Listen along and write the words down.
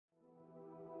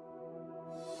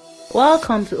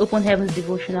Welcome to Open Heaven's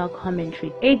Devotional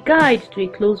Commentary, a guide to a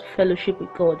close fellowship with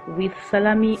God with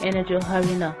Salami Energy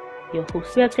Harina, your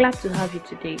host. We are glad to have you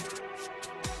today.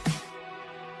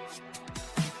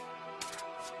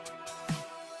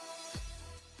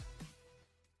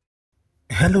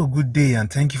 Hello, good day, and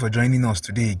thank you for joining us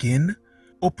today again.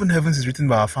 Open Heavens is written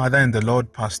by our Father in the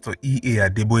Lord, Pastor E.A.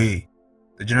 Adeboye,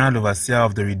 the General Overseer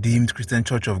of the Redeemed Christian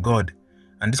Church of God,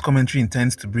 and this commentary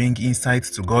intends to bring insights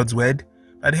to God's Word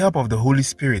by the help of the Holy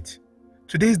Spirit.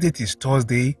 Today's date is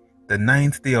Thursday, the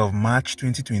 9th day of March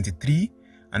 2023,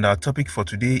 and our topic for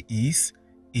today is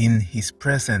In His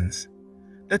Presence.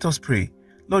 Let us pray.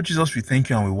 Lord Jesus, we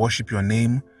thank you and we worship your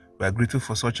name. We are grateful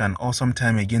for such an awesome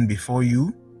time again before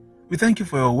you. We thank you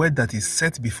for your word that is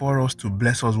set before us to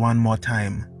bless us one more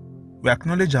time. We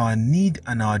acknowledge our need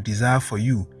and our desire for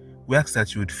you. We ask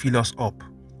that you would fill us up.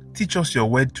 Teach us your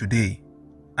word today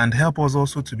and help us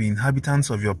also to be inhabitants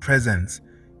of your presence.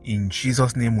 In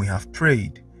Jesus' name we have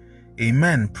prayed.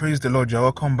 Amen. Praise the Lord. You're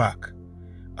welcome back.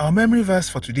 Our memory verse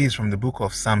for today is from the book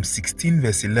of Psalm 16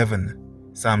 verse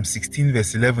 11. Psalm 16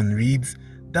 verse 11 reads,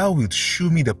 "Thou wilt shew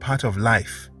me the path of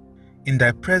life. In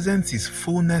thy presence is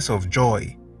fullness of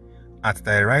joy. At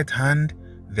thy right hand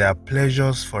there are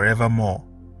pleasures forevermore."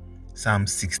 Psalm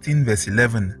 16 verse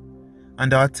 11.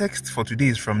 And our text for today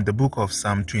is from the book of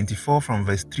Psalm 24 from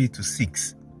verse 3 to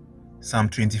 6. Psalm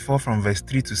 24 from verse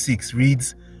 3 to 6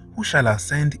 reads, "Who shall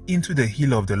ascend into the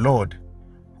hill of the Lord?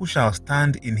 Who shall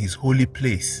stand in his holy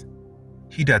place?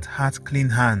 He that hath clean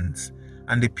hands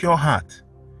and a pure heart,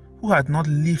 who hath not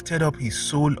lifted up his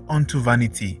soul unto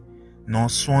vanity, nor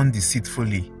sworn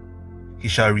deceitfully. He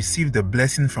shall receive the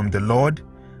blessing from the Lord,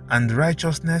 and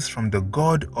righteousness from the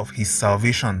God of his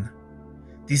salvation.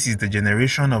 This is the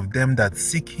generation of them that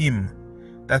seek him,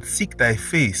 that seek thy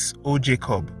face, O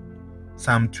Jacob."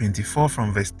 Psalm 24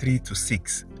 from verse 3 to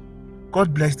 6.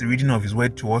 God bless the reading of his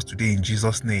word to us today in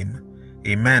Jesus' name.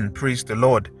 Amen. Praise the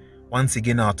Lord. Once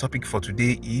again, our topic for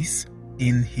today is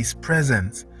In His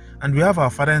Presence. And we have our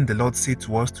Father in the Lord say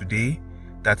to us today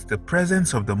that the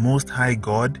presence of the Most High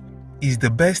God is the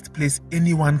best place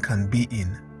anyone can be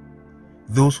in.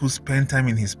 Those who spend time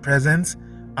in His presence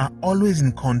are always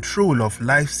in control of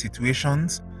life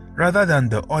situations rather than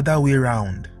the other way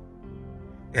round.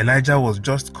 Elijah was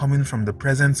just coming from the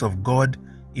presence of God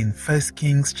in 1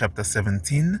 Kings chapter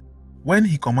 17 when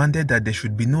he commanded that there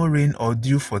should be no rain or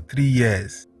dew for 3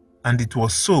 years. And it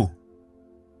was so.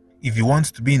 If you want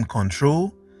to be in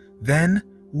control, then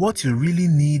what you really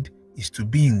need is to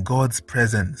be in God's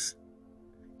presence.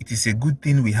 It is a good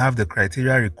thing we have the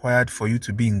criteria required for you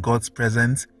to be in God's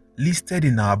presence listed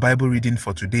in our Bible reading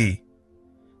for today.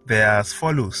 They are as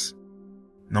follows.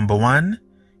 Number 1,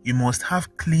 you must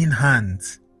have clean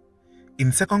hands.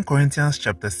 In 2 Corinthians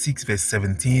chapter 6 verse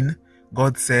 17,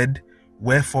 God said,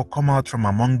 "Wherefore come out from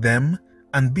among them,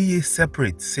 and be ye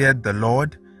separate, saith the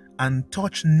Lord, and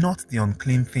touch not the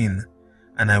unclean thing,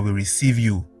 and I will receive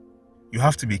you." You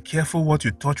have to be careful what you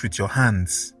touch with your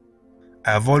hands.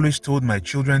 I have always told my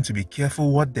children to be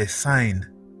careful what they sign.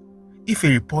 If a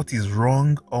report is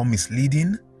wrong or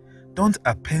misleading, don't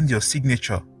append your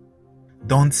signature.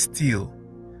 Don't steal.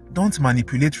 Don't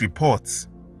manipulate reports.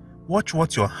 Watch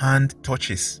what your hand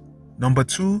touches. Number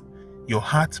 2, your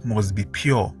heart must be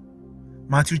pure.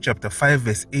 Matthew chapter 5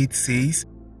 verse 8 says,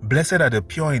 "Blessed are the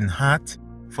pure in heart,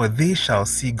 for they shall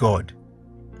see God."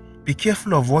 Be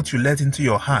careful of what you let into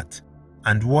your heart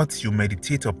and what you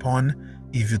meditate upon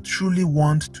if you truly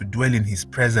want to dwell in His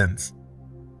presence.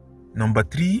 Number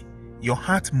 3, your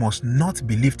heart must not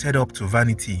be lifted up to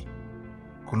vanity.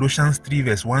 Colossians 3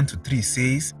 verse 1 to 3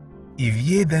 says, "If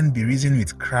ye then be risen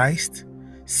with Christ,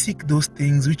 seek those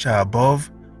things which are above,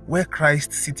 where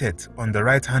Christ sitteth on the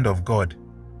right hand of God.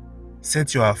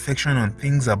 Set your affection on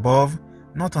things above,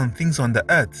 not on things on the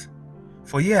earth.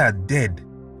 For ye are dead,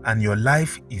 and your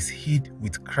life is hid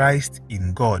with Christ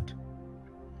in God."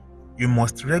 You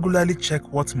must regularly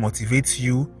check what motivates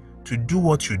you to do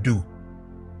what you do.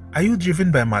 Are you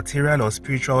driven by material or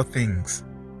spiritual things?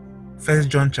 1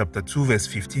 John chapter 2 verse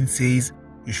 15 says,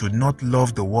 "You should not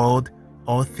love the world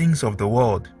or things of the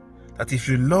world. That if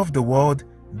you love the world,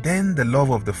 then the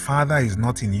love of the Father is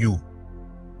not in you."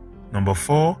 Number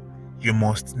 4, you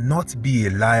must not be a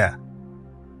liar.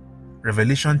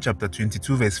 Revelation chapter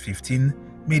 22 verse 15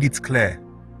 made it clear,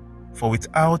 "For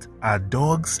without are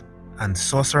dogs and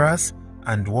sorcerers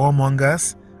and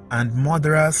warmongers and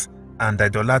murderers and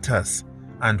idolaters,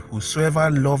 and whosoever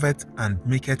loveth and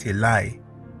maketh a lie."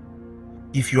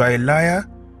 If you are a liar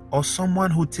or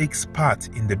someone who takes part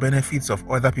in the benefits of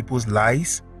other people's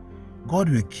lies, God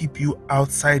will keep you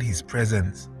outside His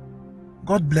presence.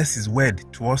 God bless His word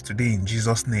to us today in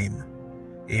Jesus' name.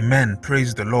 Amen.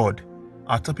 Praise the Lord.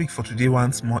 Our topic for today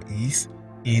once more is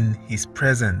in His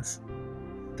presence.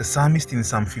 The psalmist in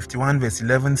Psalm 51 verse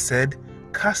 11 said,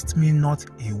 "Cast me not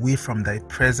away from thy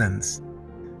presence."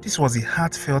 This was a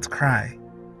heartfelt cry,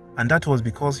 and that was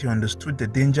because he understood the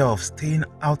danger of staying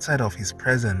outside of His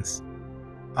presence.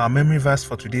 Our memory verse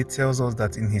for today tells us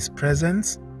that in His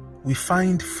presence, we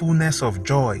find fullness of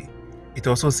joy. It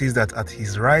also says that at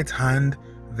His right hand,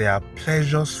 there are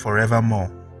pleasures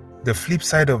forevermore. The flip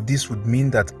side of this would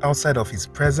mean that outside of His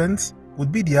presence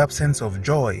would be the absence of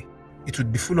joy. It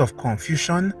would be full of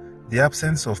confusion, the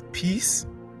absence of peace,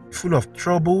 full of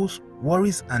troubles,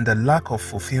 worries, and the lack of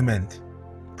fulfillment.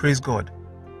 Praise God.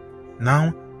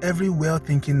 Now, every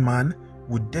well-thinking man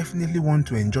would definitely want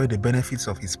to enjoy the benefits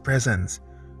of His presence.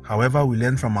 However, we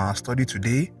learn from our study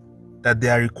today that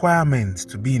there are requirements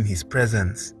to be in His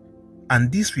presence.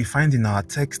 And this we find in our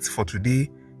text for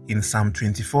today in Psalm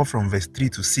 24 from verse 3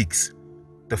 to 6.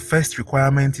 The first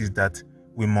requirement is that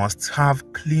we must have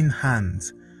clean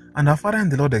hands. And our Father in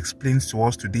the Lord explains to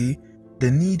us today the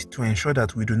need to ensure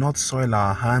that we do not soil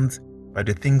our hands by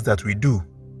the things that we do.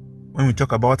 When we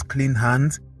talk about clean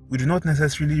hands, we do not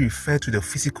necessarily refer to the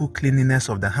physical cleanliness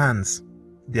of the hands.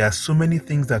 There are so many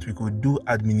things that we could do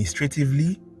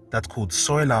administratively that could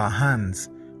soil our hands.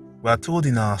 We are told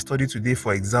in our study today,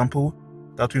 for example,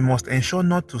 that we must ensure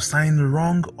not to sign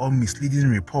wrong or misleading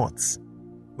reports.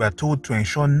 We are told to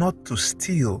ensure not to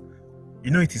steal.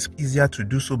 You know, it is easier to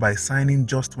do so by signing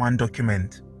just one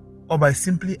document or by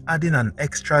simply adding an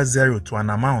extra zero to an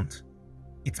amount.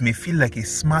 It may feel like a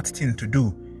smart thing to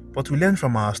do, but we learn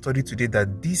from our study today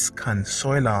that this can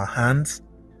soil our hands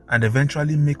and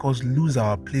eventually make us lose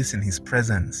our place in His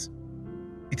presence.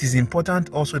 It is important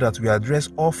also that we address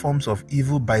all forms of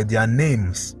evil by their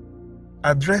names.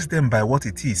 Address them by what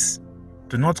it is.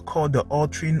 Do not call the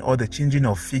altering or the changing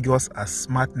of figures as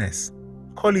smartness.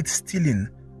 Call it stealing,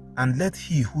 and let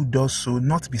he who does so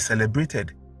not be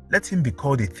celebrated. Let him be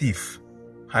called a thief.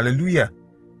 Hallelujah.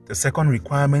 The second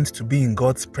requirement to be in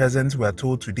God's presence, we are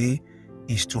told today,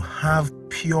 is to have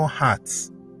pure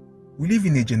hearts. We live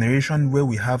in a generation where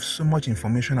we have so much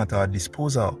information at our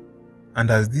disposal, and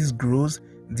as this grows,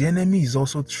 the enemy is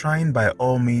also trying by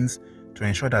all means to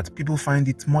ensure that people find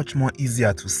it much more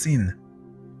easier to sin.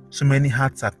 So many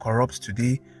hearts are corrupt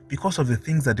today because of the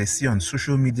things that they see on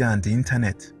social media and the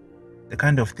internet, the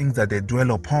kind of things that they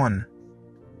dwell upon.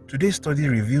 Today's study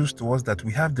reveals to us that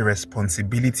we have the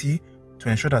responsibility to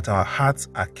ensure that our hearts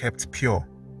are kept pure.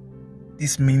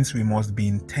 This means we must be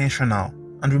intentional,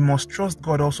 and we must trust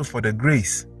God also for the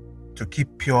grace to keep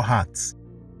pure hearts.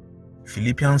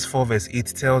 Philippians 4 verse 8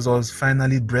 tells us,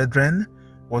 "Finally, brethren,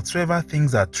 whatsoever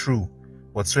things are true,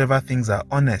 whatsoever things are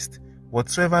honest,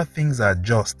 whatsoever things are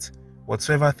just,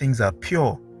 whatsoever things are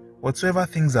pure, whatsoever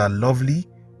things are lovely,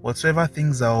 whatsoever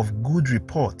things are of good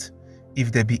report,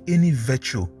 if there be any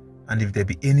virtue, and if there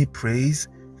be any praise,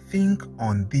 think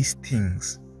on these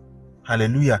things."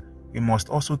 Hallelujah. We must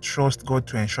also trust God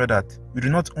to ensure that we do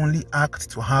not only act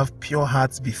to have pure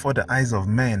hearts before the eyes of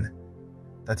men,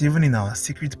 that even in our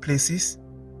secret places,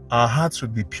 our hearts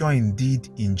would be pure indeed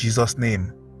in Jesus'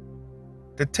 name.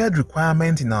 The third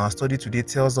requirement in our study today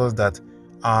tells us that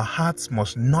our hearts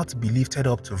must not be lifted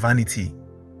up to vanity.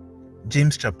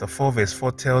 James chapter 4 verse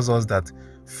 4 tells us that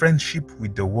friendship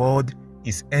with the world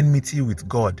is enmity with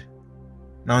God.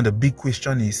 Now the big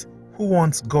question is, who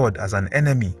wants God as an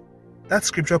enemy? That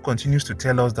scripture continues to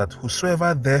tell us that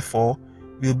whosoever therefore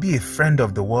will be a friend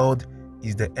of the world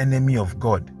is the enemy of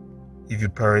God. If you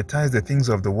prioritize the things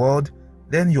of the world,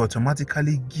 then you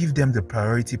automatically give them the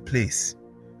priority place,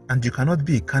 and you cannot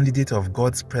be a candidate of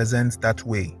God's presence that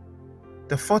way.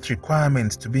 The fourth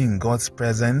requirement to be in God's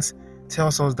presence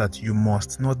tells us that you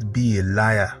must not be a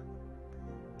liar.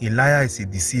 A liar is a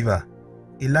deceiver.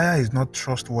 A liar is not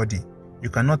trustworthy. You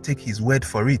cannot take his word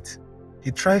for it.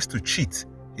 He tries to cheat.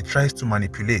 He tries to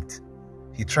manipulate.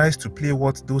 He tries to play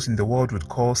what those in the world would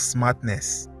call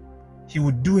smartness. He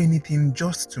would do anything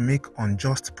just to make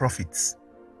unjust profits.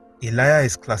 A liar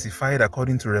is classified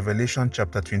according to Revelation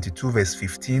chapter 22 verse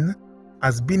 15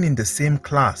 as being in the same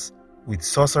class with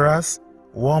sorcerers,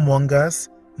 warmongers,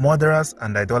 murderers,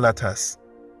 and idolaters.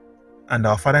 And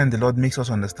our Father in the Lord makes us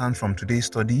understand from today's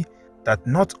study that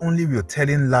not only will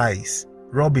telling lies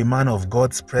rob a man of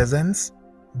God's presence,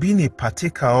 being a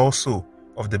partaker also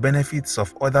of the benefits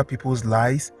of other people's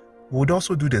lies would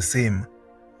also do the same.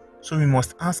 So we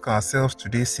must ask ourselves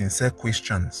today sincere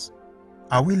questions.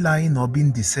 Are we lying or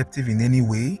being deceptive in any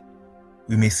way?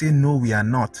 We may say no, we are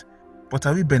not, but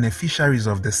are we beneficiaries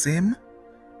of the same?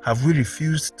 Have we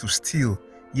refused to steal,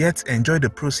 yet enjoy the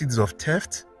proceeds of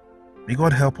theft? May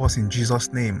God help us in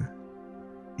Jesus' name.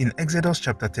 In Exodus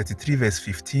chapter 33 verse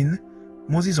 15,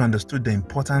 Moses understood the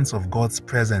importance of God's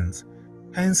presence.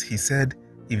 Hence he said,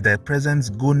 "If thy presence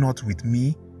go not with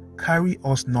me, carry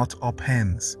us not up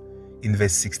hence." In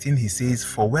verse 16 he says,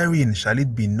 "For wherein shall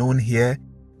it be known here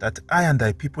that I and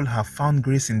thy people have found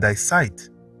grace in thy sight?"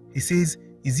 He says,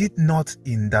 "Is it not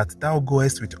in that thou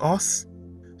goest with us?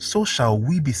 So shall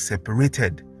we be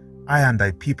separated, I and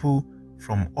thy people,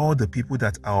 from all the people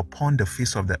that are upon the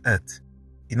face of the earth."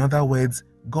 In other words,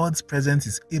 God's presence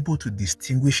is able to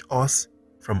distinguish us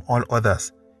from all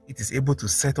others. It is able to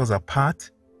set us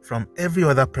apart from every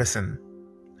other person.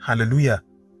 Hallelujah.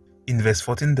 In verse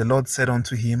 14, the Lord said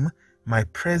unto him, "My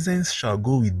presence shall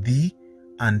go with thee,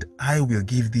 and I will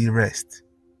give thee rest."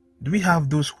 Do we have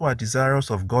those who are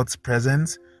desirous of God's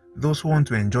presence, those who want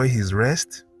to enjoy his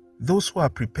rest, those who are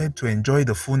prepared to enjoy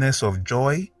the fullness of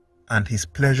joy and his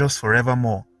pleasures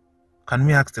forevermore? Can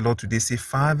we ask the Lord today, say,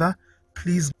 "Father,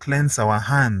 please cleanse our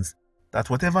hands, that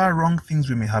whatever wrong things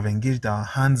we may have engaged our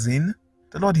hands in,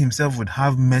 the Lord himself would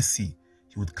have mercy.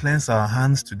 He would cleanse our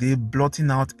hands today,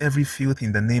 blotting out every filth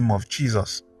in the name of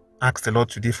Jesus." Ask the Lord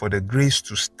today for the grace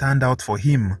to stand out for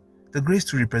him, the grace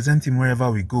to represent him wherever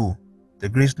we go, the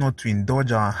grace not to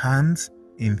indulge our hands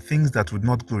in things that would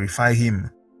not glorify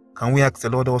him. Can we ask the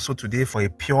Lord also today for a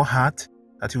pure heart,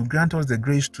 that he will grant us the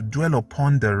grace to dwell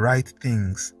upon the right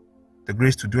things, the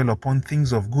grace to dwell upon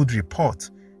things of good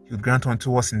report. He will grant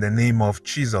unto us in the name of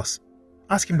Jesus.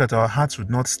 Ask him that our hearts would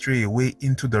not stray away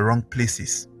into the wrong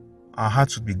places. Our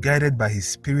hearts would be guided by his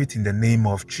Spirit in the name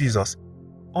of Jesus.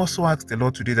 Also ask the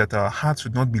Lord today that our hearts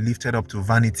would not be lifted up to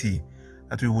vanity,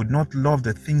 that we would not love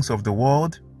the things of the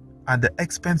world at the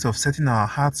expense of setting our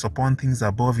hearts upon things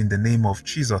above in the name of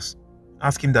Jesus.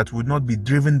 Ask him that we would not be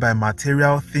driven by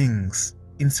material things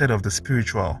instead of the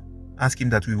spiritual. Ask him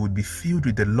that we would be filled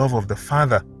with the love of the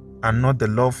Father and not the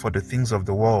love for the things of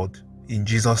the world. In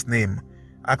Jesus' name.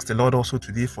 Ask the Lord also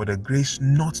today for the grace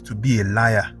not to be a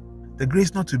liar, the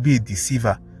grace not to be a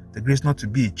deceiver, the grace not to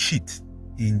be a cheat.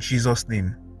 In Jesus'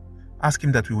 name. Ask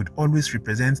him that we would always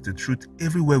represent the truth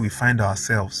everywhere we find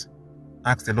ourselves.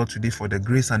 Ask the Lord today for the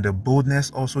grace and the boldness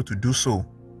also to do so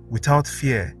without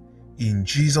fear. In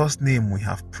Jesus' name we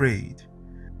have prayed.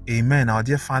 Amen. Our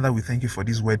dear Father, we thank you for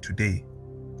this word today.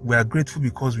 We are grateful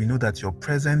because we know that your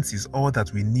presence is all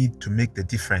that we need to make the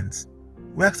difference.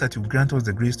 We ask that you grant us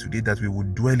the grace today that we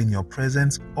would dwell in your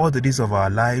presence all the days of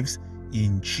our lives.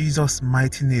 In Jesus'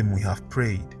 mighty name we have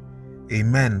prayed.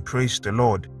 Amen. Praise the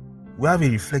Lord. We have a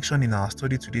reflection in our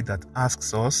study today that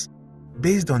asks us,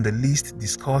 based on the list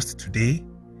discussed today,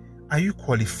 are you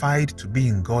qualified to be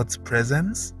in God's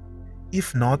presence?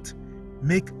 If not,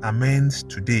 make amends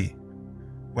today.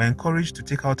 We're encouraged to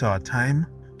take out our time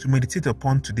to meditate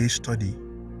upon today's study,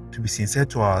 to be sincere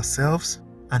to ourselves,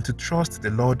 and to trust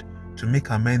the Lord to make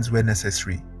amends where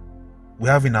necessary. We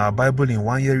have in our Bible in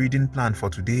 1 year reading plan for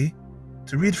today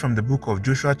to read from the book of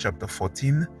Joshua chapter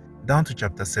 14 down to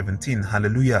chapter 17.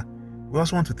 Hallelujah. We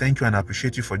also want to thank you and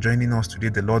appreciate you for joining us today.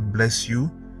 The Lord bless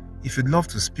you. If you'd love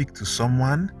to speak to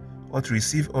someone or to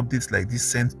receive updates like this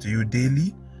sent to you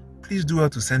daily, please do well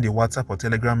to send a WhatsApp or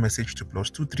Telegram message to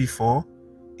 +234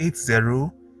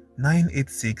 80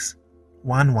 986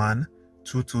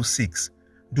 11226.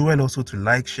 Do well also to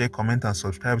like, share, comment, and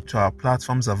subscribe to our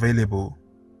platforms available.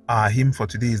 Our hymn for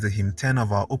today is the hymn 10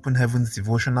 of our Open Heavens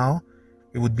devotional.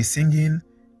 We would be singing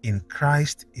 "In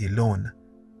Christ Alone."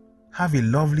 Have a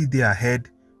lovely day ahead,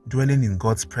 dwelling in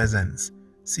God's presence.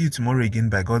 See you tomorrow again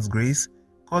by God's grace.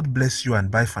 God bless you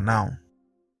and bye for now.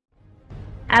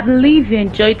 I believe you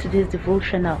enjoyed today's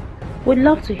devotional. We'd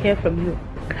love to hear from you.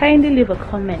 Kindly leave a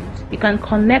comment. You can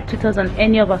connect with us on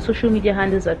any of our social media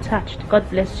handles attached. God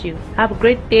bless you. Have a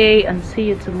great day and see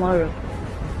you tomorrow.